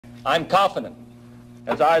I'm confident,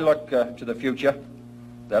 as I look to the future,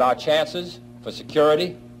 that our chances for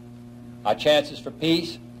security, our chances for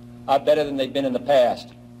peace, are better than they've been in the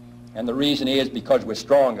past. And the reason is because we're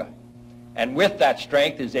stronger. And with that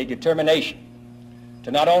strength is a determination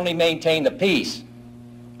to not only maintain the peace,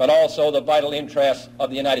 but also the vital interests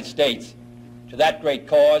of the United States. To that great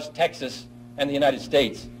cause, Texas and the United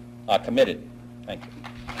States are committed. Thank you.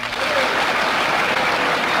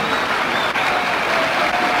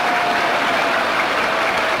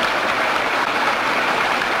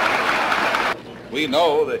 We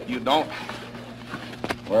know that you don't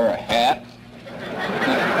wear a hat.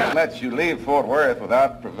 That lets you leave Fort Worth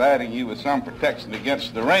without providing you with some protection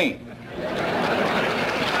against the rain.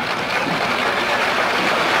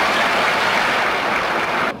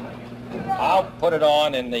 I'll put it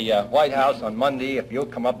on in the White House on Monday. If you'll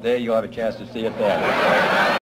come up there, you'll have a chance to see it there.